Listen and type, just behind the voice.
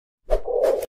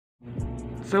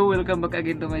So welcome back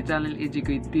again to my channel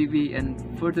TV, and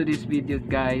for today's video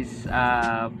guys,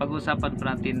 pag-usapan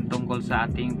pa natin tungkol sa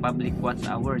ating public watch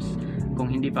hours.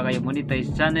 Kung hindi pa kayo monetize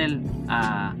channel,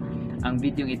 ang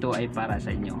video ito ay para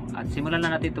sa inyo. At simulan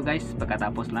na natin ito guys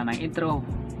pagkatapos lang ng intro.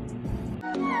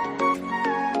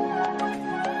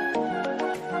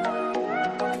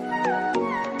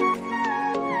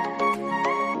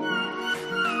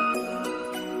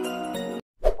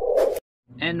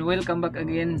 And welcome back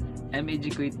again,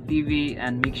 TV,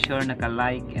 and make sure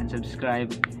naka-like and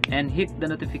subscribe and hit the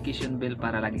notification bell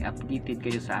para lagi updated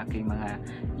kayo sa aking mga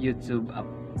YouTube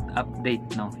update,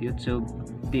 YouTube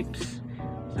tips.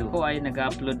 So ako ay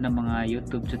nag-upload ng mga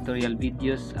YouTube tutorial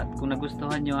videos, at kung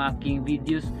nagustuhan nyo ang aking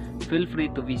videos, feel free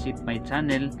to visit my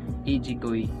channel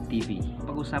TV.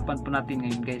 Pag-usapan po natin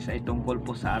ngayon guys ay tungkol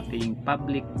po sa ating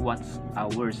public watch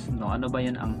hours. Ano ba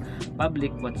yun ang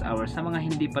public watch hours? Sa mga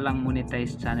hindi pa lang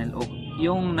monetize channel o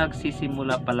yung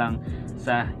nagsisimula pa lang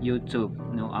sa YouTube,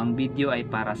 ang video ay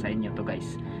para sa inyo to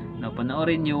guys.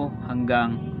 Panoorin nyo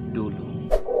hanggang dulo.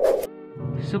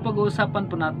 So pag-uusapan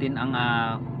po natin ang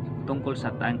tungkol sa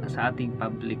ating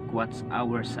public watch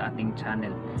hours sa ating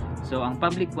channel. So ang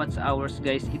public watch hours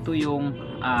guys, ito yung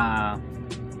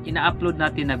ina-upload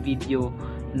natin na video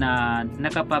na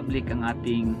naka-public ang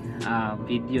ating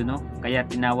video, kaya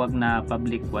tinawag na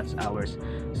public watch hours.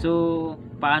 So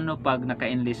paano pag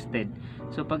naka-enlisted?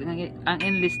 So pag ang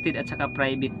enlisted at saka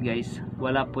private guys,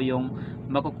 wala po yung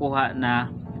makukuha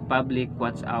na public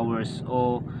watch hours,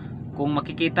 o kung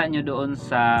makikita nyo doon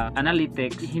sa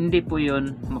analytics, hindi po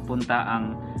yun mapunta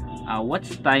ang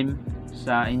watch time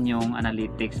sa inyong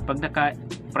analytics pag naka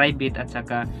private at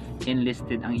saka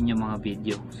enlisted ang inyong mga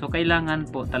video. So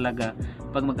kailangan po talaga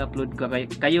pag mag-upload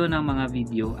kayo ng mga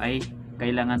video ay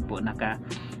kailangan po naka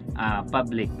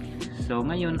public. So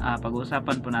ngayon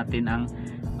pag-uusapan po natin ang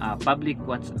public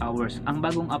watch hours, ang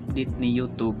bagong update ni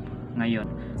YouTube ngayon.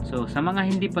 So sa mga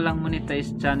hindi pa lang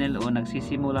monetize channel o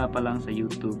nagsisimula pa lang sa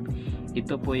YouTube,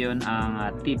 ito po yon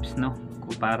ang tips,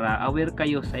 para aware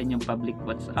kayo sa inyong public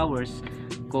watch hours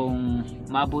kung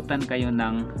maabutan kayo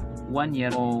ng 1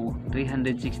 year o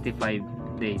 365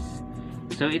 days.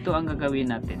 So ito ang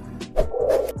gagawin natin.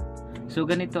 So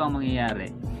ganito ang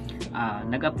mangyayari.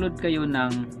 Nag-upload kayo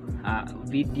ng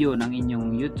video ng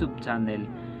inyong YouTube channel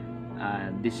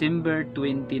December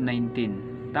 2019.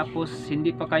 Tapos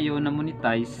hindi pa kayo na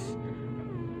monetize,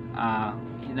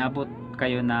 inabot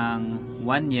kayo ng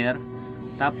 1 year.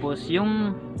 Tapos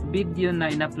yung video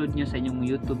na in-upload nyo sa inyong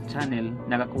YouTube channel,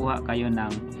 nakakuha kayo ng,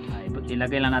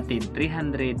 ilagay lang natin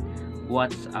 300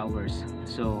 watch hours.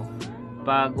 So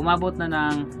pag umabot na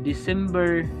ng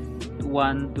December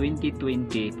 1,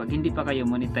 2020, pag hindi pa kayo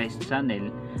monetize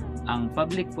channel, ang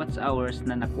public watch hours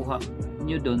na nakuha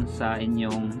nyo dun sa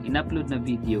inyong in-upload na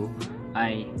video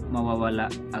ay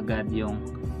mawawala agad yung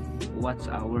watch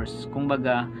hours.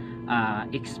 Kumbaga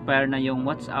expire na yung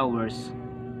watch hours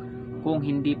kung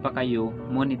hindi pa kayo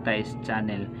monetize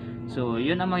channel. So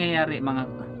yun ang mangyayari mga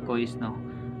kois,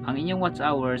 ang inyong watch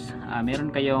hours, meron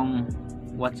kayong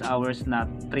watch hours na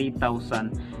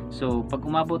 3,000. So pag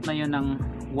umabot na yun ng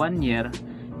 1 year,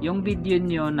 yung video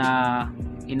nyo na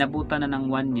inabutan na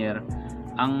ng 1 year,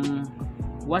 ang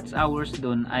watch hours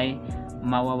dun ay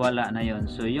mawawala na yon.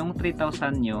 So yung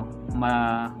 3,000 nyo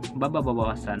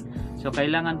mababawasan. So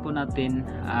kailangan po natin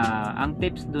ang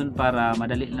tips dun para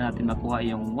madali na natin makuha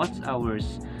yung watch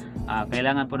hours,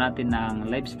 kailangan po natin ng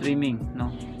live streaming,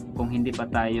 kung hindi pa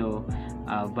tayo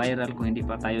viral, kung hindi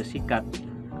pa tayo sikat,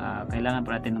 kailangan po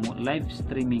natin ng live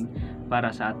streaming para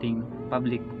sa ating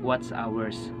public watch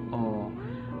hours, o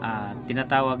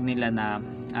tinatawag nila na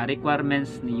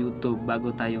requirements ni YouTube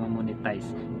bago tayo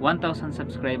monetize: 1,000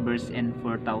 subscribers and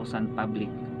 4,000 public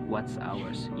watch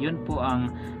hours. Yun po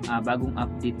ang bagong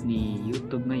update ni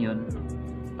YouTube ngayon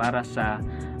para sa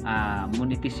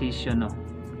monetization,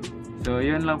 So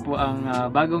yun lang po ang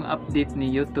bagong update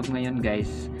ni YouTube ngayon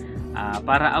guys,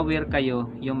 para aware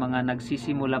kayo, yung mga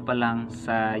nagsisimula pa lang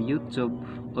sa YouTube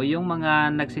o yung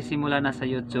mga nagsisimula na sa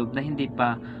YouTube na hindi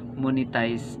pa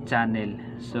monetize channel.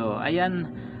 So ayan,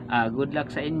 good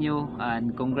luck sa inyo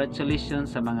and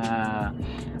congratulations sa mga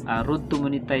road to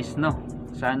monetize,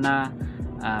 sana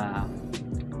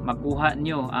makuha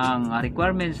nyo ang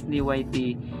requirements ni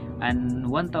YT and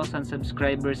 1,000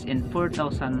 subscribers and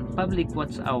 4,000 public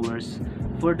watch hours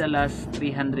for the last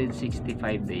 365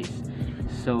 days.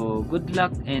 So good luck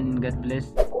and God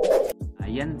bless.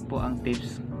 Ayan po ang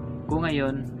tips ko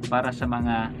ngayon para sa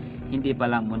mga hindi pa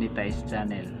lang monetize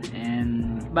channel.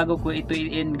 And bago ko ito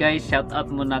i-end guys, shout out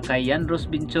muna kay Yan Rose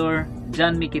Venture,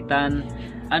 John Mikitan,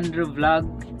 Andrew Vlog,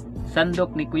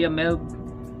 Sandok ni Kuya Melb,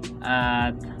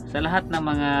 at sa lahat ng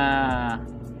mga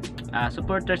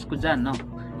supporters ko dyan, no?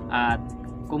 At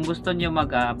kung gusto nyo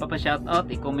magpapa-shoutout,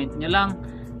 i-comment nyo lang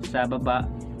sa baba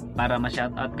para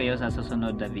ma-shoutout kayo sa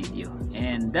susunod na video.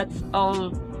 And that's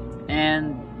all,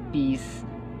 and peace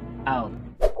out.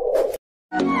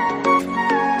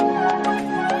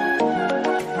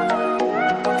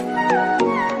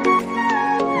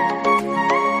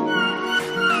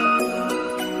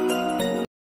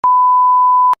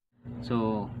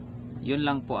 So, yun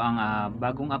lang po ang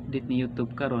bagong update ni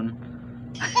YouTube karon.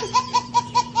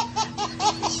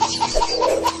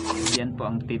 Yan po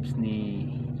ang tips ni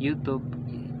YouTube.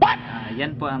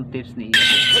 Yan po ang tips ni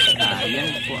yan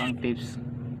po ang tips